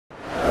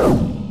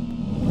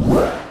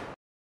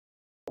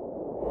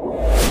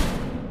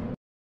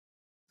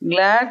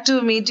Glad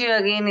to meet you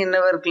again in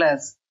our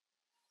class.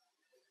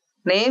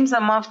 Name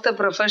some of the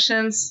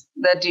professions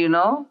that you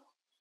know.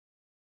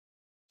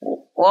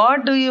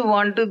 What do you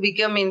want to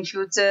become in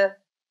future?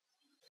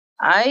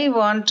 I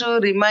want to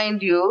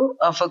remind you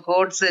of a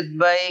quote said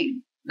by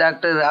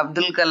Dr.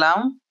 Abdul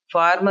Kalam,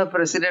 former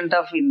President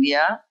of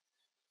India.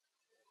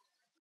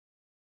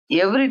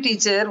 Every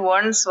teacher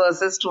once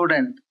was a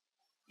student.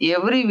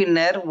 Every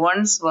winner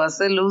once was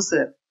a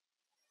loser.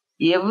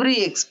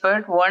 Every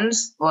expert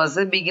once was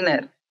a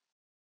beginner.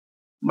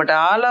 But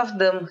all of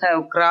them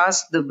have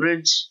crossed the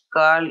bridge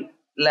called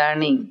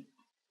learning.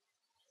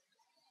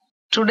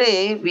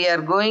 Today we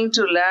are going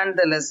to learn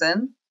the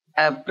lesson,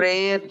 a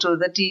prayer to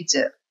the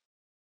teacher.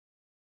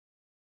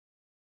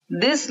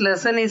 This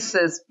lesson is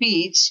a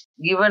speech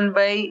given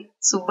by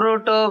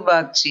Subroto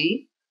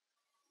Bagchi,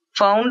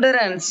 founder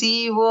and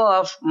CEO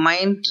of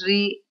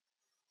Mindtree,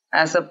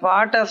 as a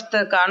part of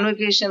the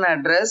convocation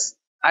address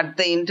at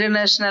the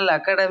International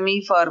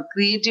Academy for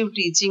Creative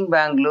Teaching,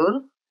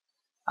 Bangalore,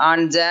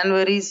 on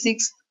January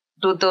 6,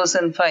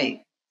 2005.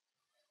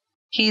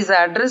 He is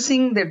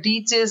addressing the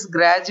teachers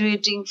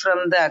graduating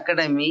from the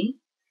academy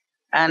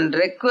and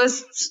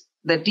requests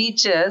the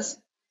teachers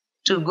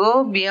to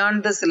go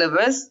beyond the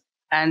syllabus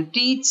and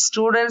teach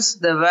students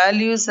the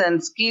values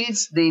and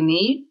skills they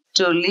need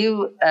to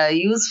live a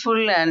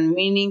useful and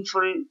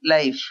meaningful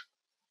life.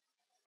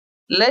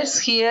 Let's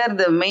hear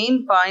the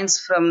main points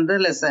from the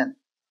lesson.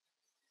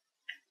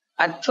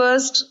 At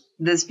first,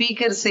 the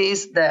speaker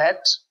says that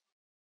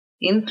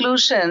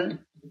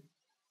inclusion,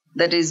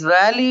 that is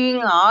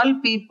valuing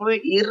all people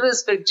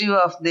irrespective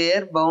of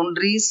their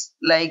boundaries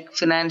like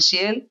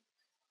financial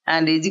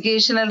and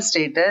educational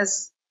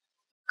status,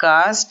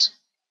 caste,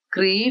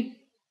 creed,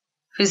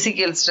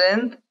 physical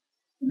strength,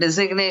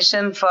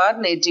 designation for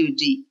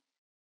nativity.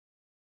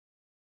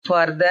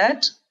 For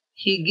that,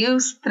 he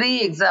gives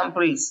 3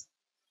 examples.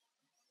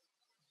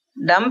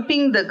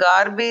 Dumping the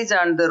garbage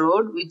on the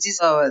road, which is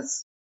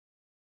ours.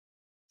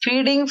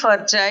 Feeding for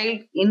child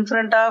in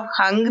front of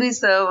hungry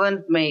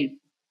servant maid.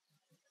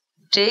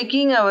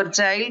 Taking our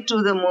child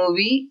to the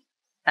movie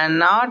and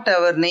not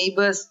our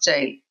neighbor's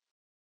child.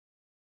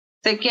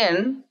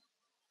 Second,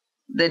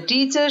 the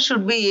teacher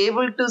should be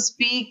able to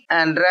speak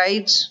and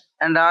write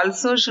and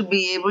also should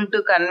be able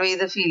to convey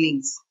the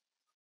feelings.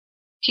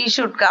 He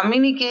should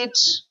communicate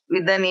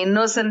with an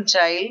innocent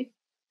child,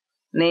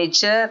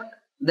 nature,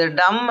 the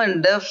dumb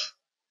and deaf,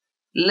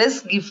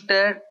 less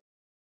gifted,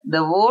 the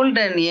old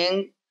and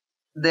young,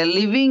 the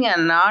living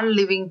and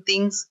non-living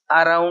things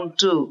around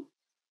too.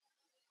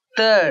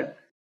 Third,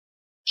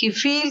 he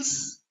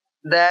feels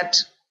that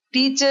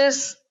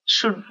teachers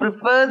should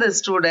prepare the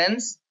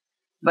students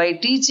by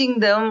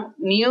teaching them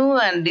new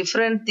and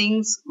different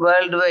things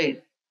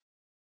worldwide.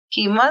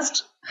 He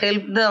must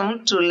help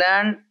them to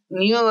learn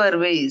newer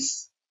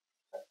ways.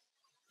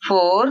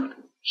 Fourth,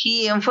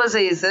 he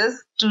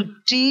emphasizes to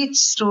teach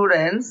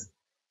students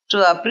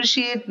to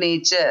appreciate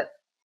nature.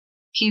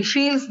 He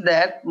feels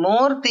that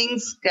more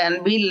things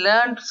can be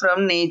learned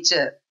from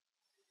nature.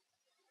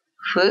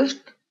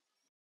 Fifth,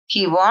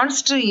 he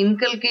wants to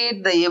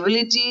inculcate the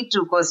ability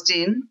to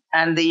question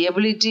and the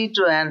ability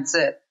to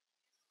answer.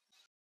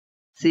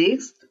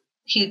 Sixth,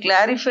 he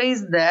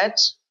clarifies that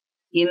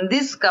in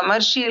this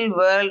commercial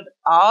world,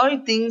 all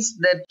things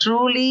that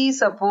truly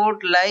support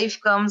life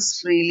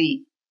comes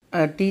freely.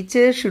 A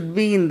teacher should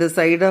be in the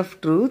side of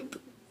truth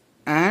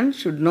and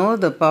should know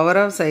the power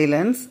of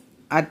silence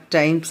at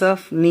times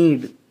of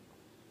need.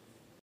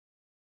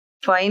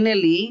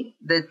 Finally,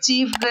 the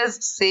chief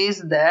guest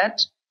says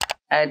that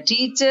a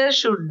teacher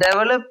should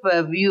develop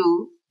a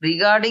view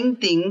regarding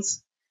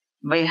things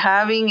by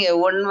having a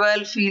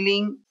one-world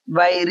feeling,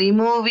 by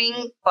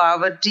removing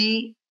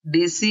poverty,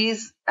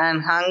 disease,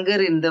 and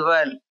hunger in the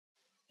world.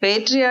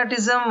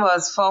 Patriotism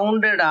was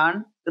founded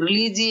on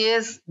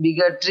religious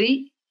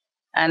bigotry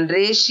and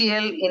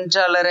racial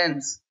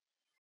intolerance.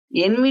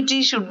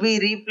 Enmity should be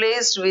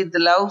replaced with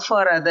love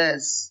for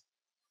others.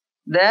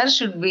 There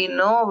should be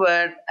no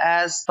word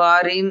as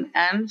foreign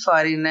and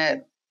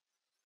foreigner.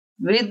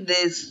 With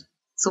this,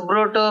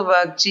 Subroto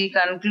Bagchi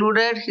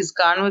concluded his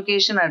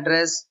convocation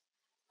address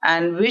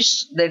and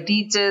wished the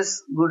teachers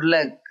good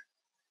luck.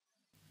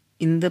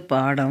 இந்த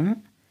பாடம்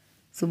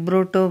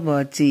சுப்ரோட்டோ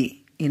பாச்சி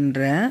என்ற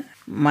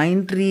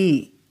மைண்ட்ரீ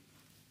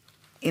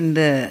இந்த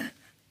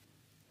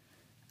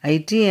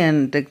ID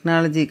and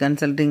technology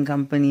consulting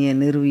கம்பெனியை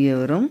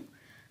நிறுவியவரும்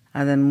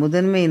அதன்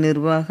முதன்மை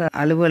நிர்வாக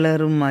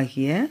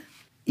அலுவலருமாகிய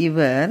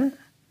இவர்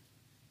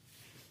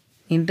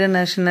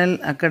international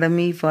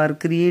academy for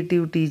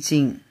creative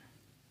teaching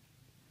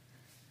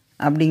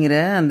அப்படிங்கிற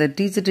அந்த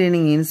டீச்சர்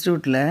ட்ரைனிங்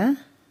இன்ஸ்டியூட்டில்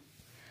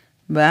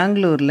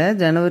பெங்களூரில்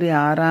ஜனவரி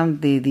 6ஆம்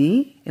தேதி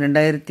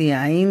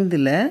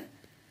 2005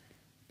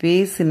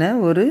 பேசின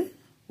ஒரு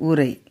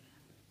உரை.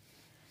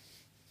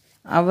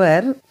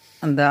 அவர்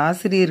அந்த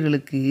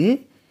ஆசிரியர்களுக்கு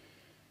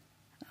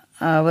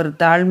அவர்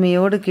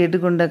தாழ்மையோடு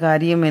கேட்டுக்கொண்ட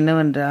காரியம்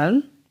என்னவென்றால்,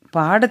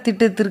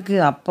 பாடத்திட்டத்திற்கு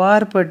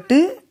அப்பாற்பட்டு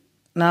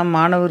நாம்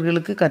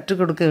மாணவர்களுக்கு கற்றுக்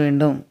கொடுக்க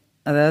வேண்டும்.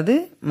 அதாவது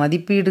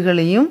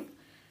மதிப்பீடுகளையும்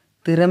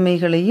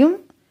திறமைகளையும்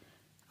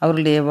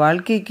அவர்களுடைய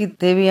வாழ்க்கைக்கு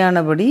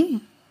தேவையானபடி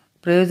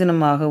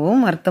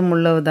பிரயோஜனமாகவும்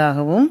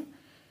அர்த்தமுள்ளதாகவும்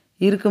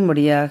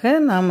இருக்கும்படியாக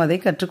நாம் அதை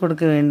கற்றுக்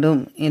கொடுக்க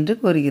வேண்டும் என்று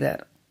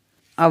கோருகிறார்.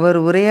 அவர்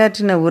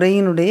உரையாற்றின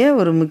உரையினுடைய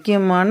ஒரு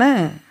முக்கியமான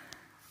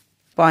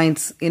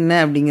பாயிண்ட்ஸ் என்ன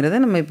அப்படிங்கிறத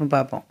நம்ம இப்போ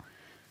பார்ப்போம்.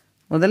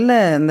 முதல்ல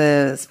அந்த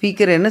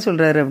ஸ்பீக்கர் என்ன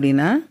சொல்கிறாரு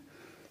அப்படின்னா,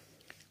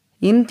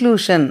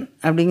 இன்க்ளூஷன்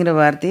அப்படிங்கிற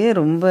வார்த்தையை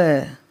ரொம்ப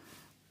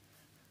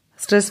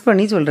ஸ்ட்ரெஸ்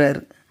பண்ணி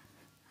சொல்கிறாரு.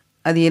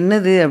 அது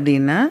என்னது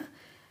அப்படின்னா,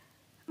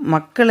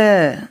 மக்களை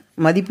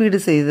மதிப்பீடு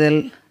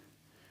செய்தல்,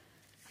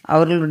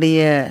 அவர்களுடைய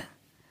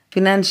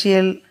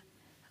ஃபினான்ஷியல்,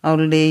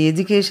 அவர்களுடைய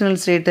எஜுகேஷனல்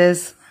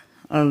ஸ்டேட்டஸ்,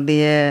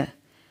 அவர்களுடைய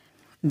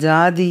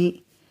ஜாதி,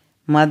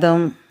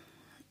 மதம்,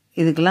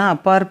 இதுக்கெல்லாம்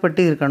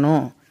அப்பாற்பட்டு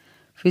இருக்கணும்.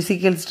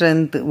 ஃபிசிக்கல்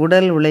ஸ்ட்ரென்த்,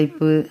 உடல்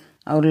உழைப்பு,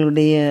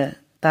 அவர்களுடைய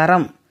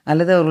தரம்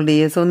அல்லது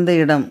அவர்களுடைய சொந்த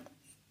இடம்,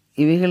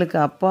 இவைகளுக்கு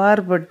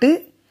அப்பாற்பட்டு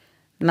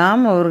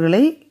நாம்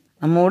அவர்களை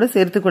நம்மோடு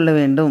சேர்த்து கொள்ள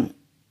வேண்டும்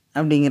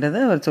அப்படிங்கிறத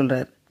அவர்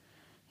சொல்கிறார்.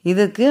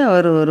 இதுக்கு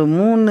அவர் ஒரு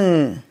 3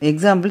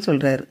 எக்ஸாம்பிள்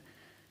சொல்கிறார்.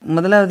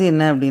 முதலாவது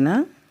என்ன அப்படின்னா,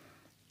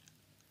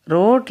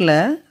 ரோட்டில்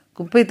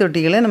குப்பை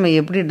தொட்டிகளை நம்ம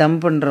எப்படி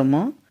டம்ப்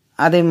பண்ணுறோமோ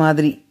அதே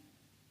மாதிரி,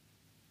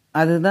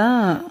 அதுதான்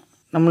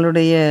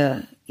நம்மளுடைய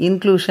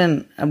இன்க்ளூஷன்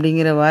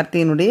அப்படிங்கிற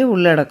வார்த்தையினுடைய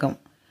உள்ளடக்கம்.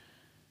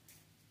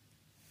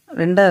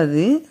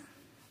 ரெண்டாவது,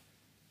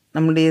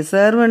 நம்முடைய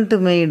சர்வெண்ட்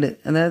மெய்டு,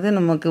 அதாவது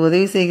நமக்கு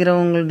உதவி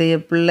செய்கிறவங்களுடைய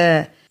பிள்ளை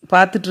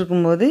பார்த்துட்டு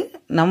இருக்கும்போது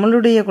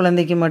நம்மளுடைய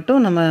குழந்தைக்கு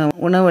மட்டும் நம்ம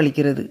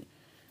உணவளிக்கிறது.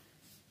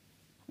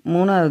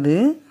 மூணாவது,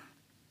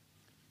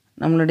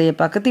 நம்மளுடைய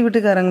பக்கத்து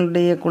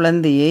வீட்டுக்காரங்களுடைய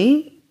குழந்தையை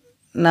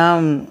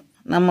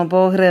நம்ம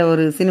போகிற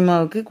ஒரு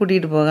சினிமாவுக்கு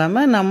கூட்டிகிட்டு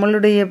போகாமல்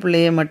நம்மளுடைய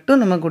பிள்ளையை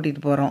மட்டும் நம்ம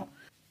கூட்டிகிட்டு போகிறோம்.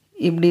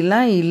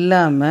 இப்படிலாம்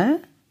இல்லாமல்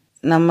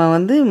நம்ம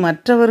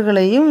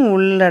மற்றவர்களையும்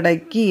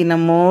உள்ளடக்கி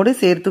நம்மோடு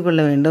சேர்த்து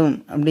கொள்ள வேண்டும்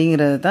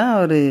அப்படிங்கிறது தான்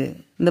அவர்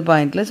இந்த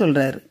பாயிண்டில்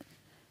சொல்கிறாரு.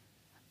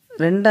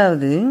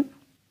 ரெண்டாவது,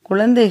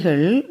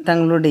 குழந்தைகள்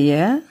தங்களுடைய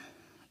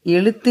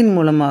எழுத்தின்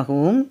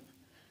மூலமாகவும்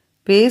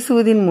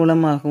பேசுவதின்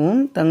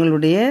மூலமாகவும்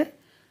தங்களுடைய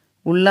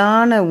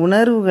உள்ளான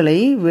உணர்வுகளை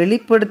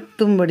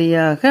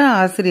வெளிப்படுத்தும்படியாக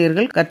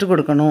ஆசிரியர்கள் கற்றுக்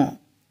கொடுக்கணும்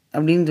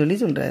அப்படின்னு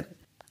சொல்கிறார்.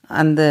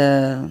 அந்த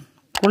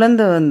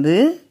குழந்தை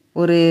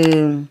ஒரு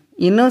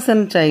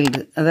இன்னோசன்ட் சைல்டு,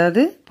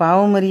 அதாவது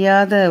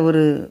பாவமறியாத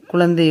ஒரு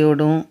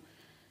குழந்தையோடும்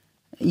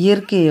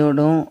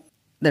இயற்கையோடும்,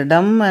 த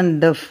டம் அண்ட்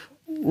டெஃப்,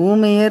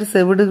 ஊமையர்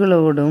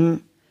செவிடுகளோடும்,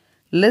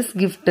 லெஸ்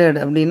கிஃப்டட்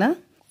அப்படின்னா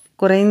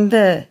குறைந்த,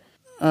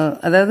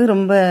 அதாவது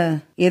ரொம்ப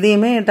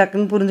எதையுமே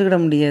டக்குன்னு புரிஞ்சுக்கிட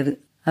முடியாது,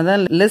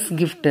 அதான் லெஸ்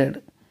கிஃப்டட்.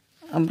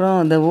 அப்புறம்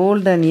த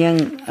ஓல்ட் அண்ட்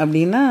யங்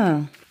அப்படின்னா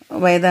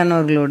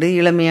வயதானவர்களோடு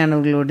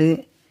இளமையானவர்களோடு.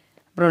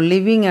 அப்புறம்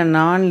லிவிங் அண்ட்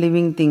நான்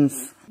லிவிங் திங்ஸ்,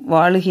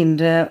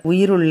 வாழுகின்ற,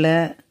 உயிருள்ள,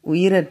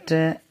 உயிரற்ற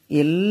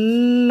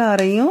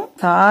எல்லாரையும்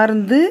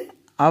சார்ந்து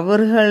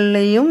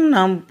அவர்களையும்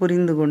நாம்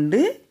புரிந்து கொண்டு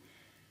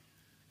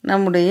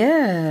நம்முடைய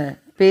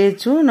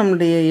பேச்சும்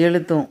நம்முடைய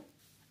எழுத்தும்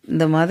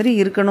இந்த மாதிரி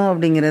இருக்கணும்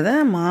அப்படிங்கிறத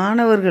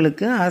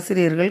மாணவர்களுக்கு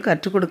ஆசிரியர்கள்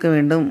கற்றுக் கொடுக்க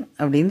வேண்டும்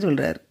அப்படின்னு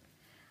சொல்கிறார்.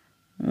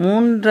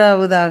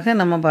 மூன்றாவதாக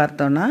நம்ம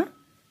பார்த்தோன்னா,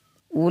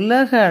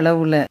 உலக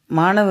அளவில்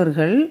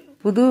மாணவர்கள்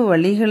புது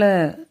வழிகளை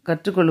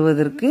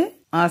கற்றுக்கொள்வதற்கு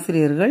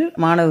ஆசிரியர்கள்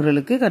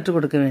மாணவர்களுக்கு கற்றுக்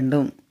கொடுக்க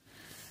வேண்டும்.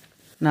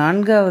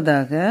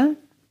 நான்காவதாக,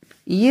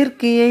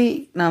 இயற்கையை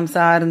நாம்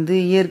சார்ந்து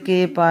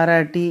இயற்கையை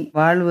பாராட்டி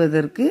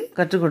வாழ்வதற்கு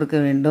கற்றுக் கொடுக்க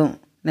வேண்டும்.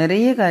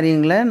 நிறைய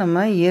காரியங்களை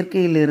நம்ம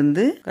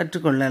இயற்கையிலிருந்து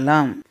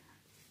கற்றுக்கொள்ளலாம்.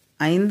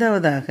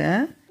 ஐந்தாவதாக,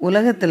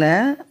 உலகத்தில்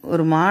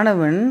ஒரு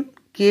மாணவன்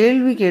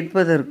கேள்வி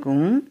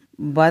கேட்பதற்கும்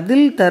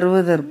பதில்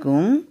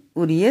தருவதற்கும்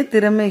உரிய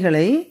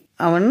திறமைகளை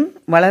அவன்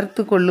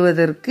வளர்த்து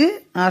கொள்வதற்கு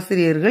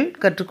ஆசிரியர்கள்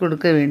கற்றுக்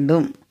கொடுக்க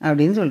வேண்டும்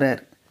அப்படின்னு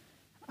சொல்கிறார்.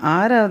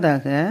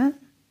 ஆறாவதாக,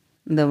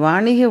 இந்த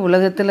வாணிக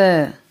உலகத்தில்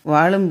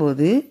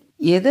வாழும்போது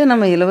எதை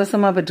நம்ம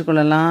இலவசமாக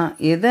பெற்றுக்கொள்ளலாம்,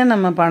 எதை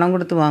நம்ம பணம்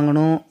கொடுத்து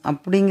வாங்கணும்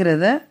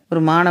அப்படிங்கிறத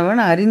ஒரு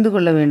மாணவன் அறிந்து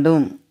கொள்ள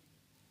வேண்டும்.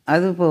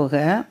 அதுபோக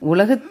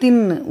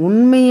உலகத்தின்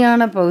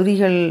உண்மையான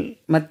பகுதிகள்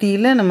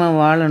மத்தியில் நம்ம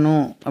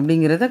வாழணும்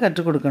அப்படிங்கிறத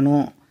கற்றுக்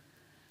கொடுக்கணும்.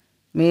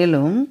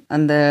 மேலும்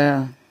அந்த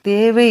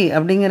தேவை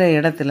அப்படிங்கிற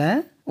இடத்துல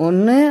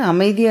ஒன்று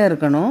அமைதியாக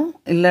இருக்கணும்,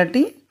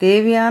 இல்லாட்டி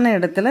தேவையான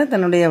இடத்துல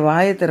தன்னுடைய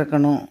வாயை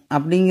திறக்கணும்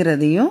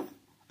அப்படிங்கிறதையும்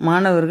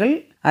மாணவர்கள்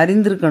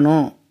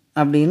அறிந்திருக்கணும்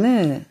அப்படின்னு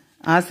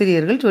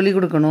ஆசிரியர்கள் சொல்லிக்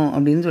கொடுக்கணும்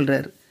அப்படின்னு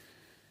சொல்கிறாரு.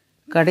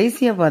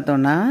 கடைசியாக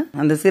பார்த்தோன்னா,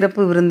 அந்த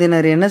சிறப்பு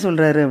விருந்தினர் என்ன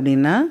சொல்கிறாரு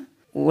அப்படின்னா,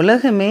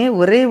 உலகமே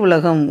ஒரே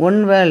உலகம், ஒன்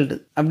வேர்ல்டு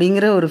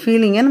அப்படிங்கிற ஒரு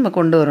ஃபீலிங்கை நம்ம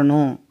கொண்டு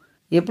வரணும்.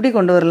 எப்படி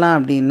கொண்டு வரலாம்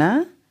அப்படின்னா,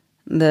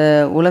 இந்த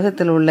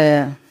உலகத்தில் உள்ள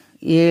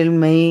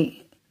ஏழ்மை,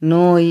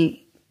 நோய்,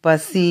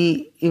 பசி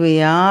இவை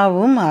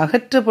யாவும்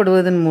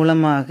அகற்றப்படுவதன்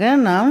மூலமாக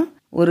நாம்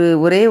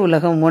ஒரே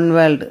உலகம், ஒன்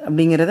வேர்ல்டு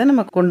அப்படிங்கிறத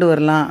நம்ம கொண்டு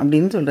வரலாம்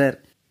அப்படின்னு சொல்கிறார்.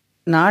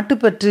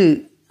 நாட்டுப்பற்று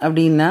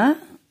அப்படின்னா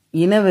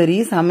இனவெறி,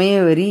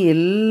 சமயவெறி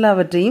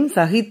எல்லாவற்றையும்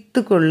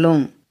சகித்து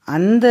கொள்ளும்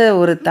அந்த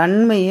ஒரு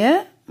தன்மையை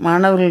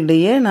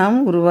மாணவர்களிடையே நாம்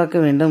உருவாக்க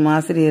வேண்டும்,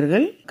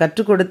 ஆசிரியர்கள்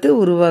கற்றுக் கொடுத்து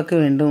உருவாக்க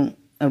வேண்டும்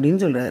அப்படின்னு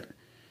சொல்கிறார்.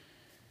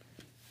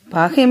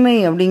 பகைமை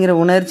அப்படிங்கிற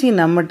உணர்ச்சி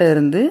நம்மகிட்ட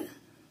இருந்து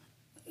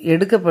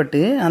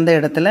எடுக்கப்பட்டு அந்த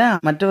இடத்துல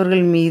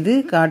மற்றவர்கள் மீது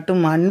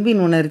காட்டும்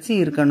அன்பின் உணர்ச்சி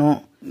இருக்கணும்.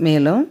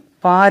 மேலும்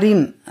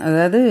ஃபாரின்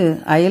அதாவது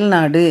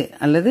அயல்நாடு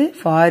அல்லது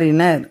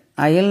ஃபாரினர்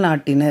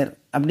அயல்நாட்டினர்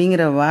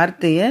அப்படிங்கிற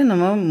வார்த்தையை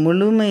நம்ம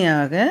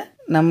முழுமையாக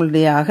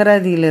நம்மளுடைய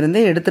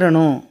அகராதியிலிருந்தே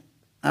எடுத்துடணும்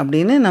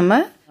அப்படின்னு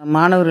நம்ம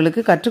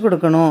மாணவர்களுக்கு கற்றுக்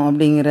கொடுக்கணும்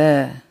அப்படிங்கிற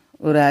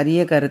ஒரு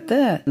அரிய கருத்தை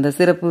அந்த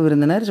சிறப்பு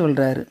விருந்தினர்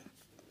சொல்கிறாரு.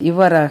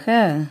 இவ்வாறாக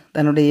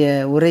தன்னுடைய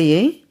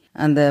உரையை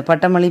அந்த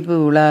பட்டமளிப்பு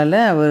விழாவில்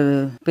அவர்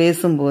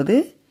பேசும்போது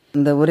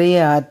இந்த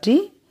உரையை ஆற்றி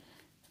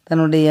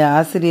தன்னுடைய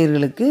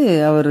ஆசிரியர்களுக்கு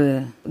அவர்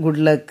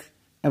குட் லக்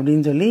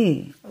அப்படின்னு சொல்லி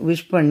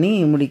விஷ் பண்ணி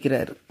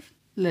முடிக்கிறார்.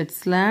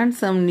 Let's learn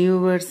some new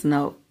words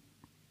now.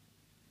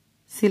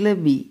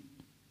 Syllabi,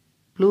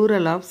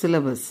 plural of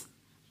syllabus.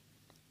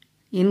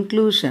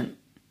 Inclusion,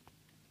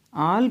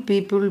 all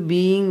people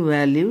being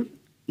valued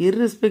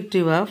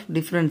irrespective of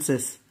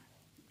differences.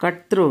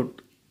 Cutthroat,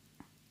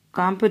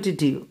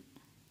 competitive.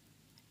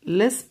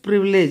 Less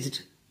privileged,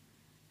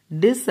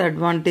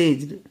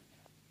 disadvantaged.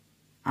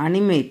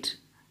 Animate,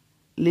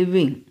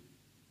 living.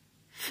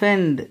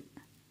 Fend,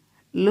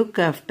 look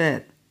after.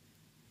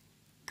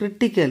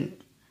 Critical,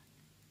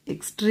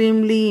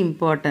 extremely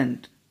important.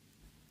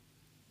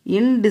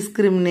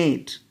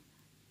 Indiscriminate,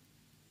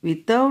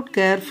 without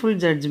careful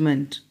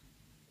judgment.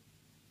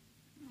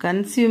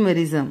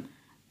 Consumerism,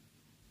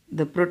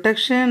 the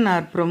protection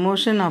or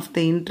promotion of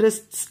the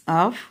interests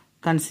of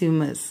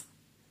consumers.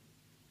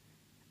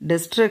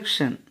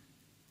 Destruction,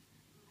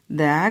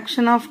 the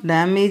action of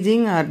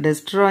damaging or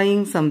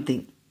destroying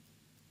something.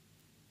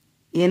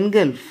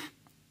 Engulf,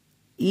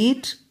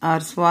 eat or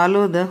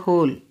swallow the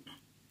whole.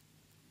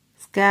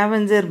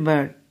 Scavenger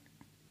bird,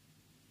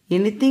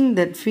 anything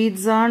that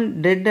feeds on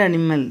dead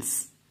animals.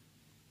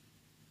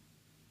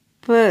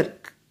 Perk,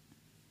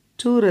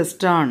 to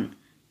rest on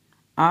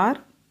or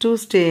to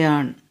stay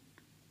on.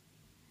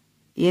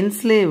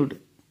 Enslaved,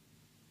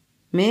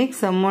 make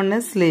someone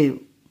a slave.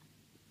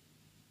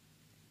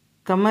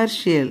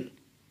 Commercial,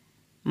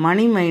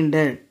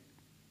 money-minded.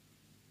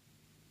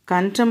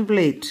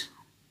 Contemplate,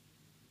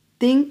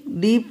 think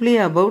deeply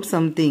about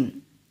something.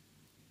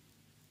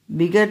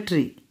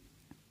 Bigotry,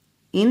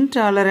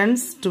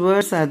 intolerance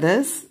towards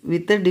others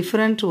with a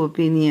different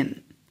opinion.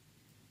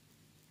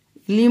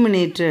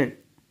 Illuminated,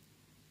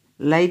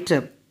 light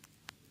up.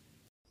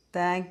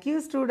 Thank you,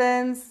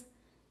 students.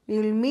 We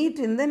will meet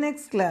in the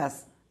next class.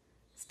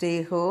 Stay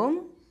home,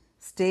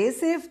 stay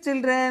safe,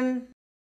 children.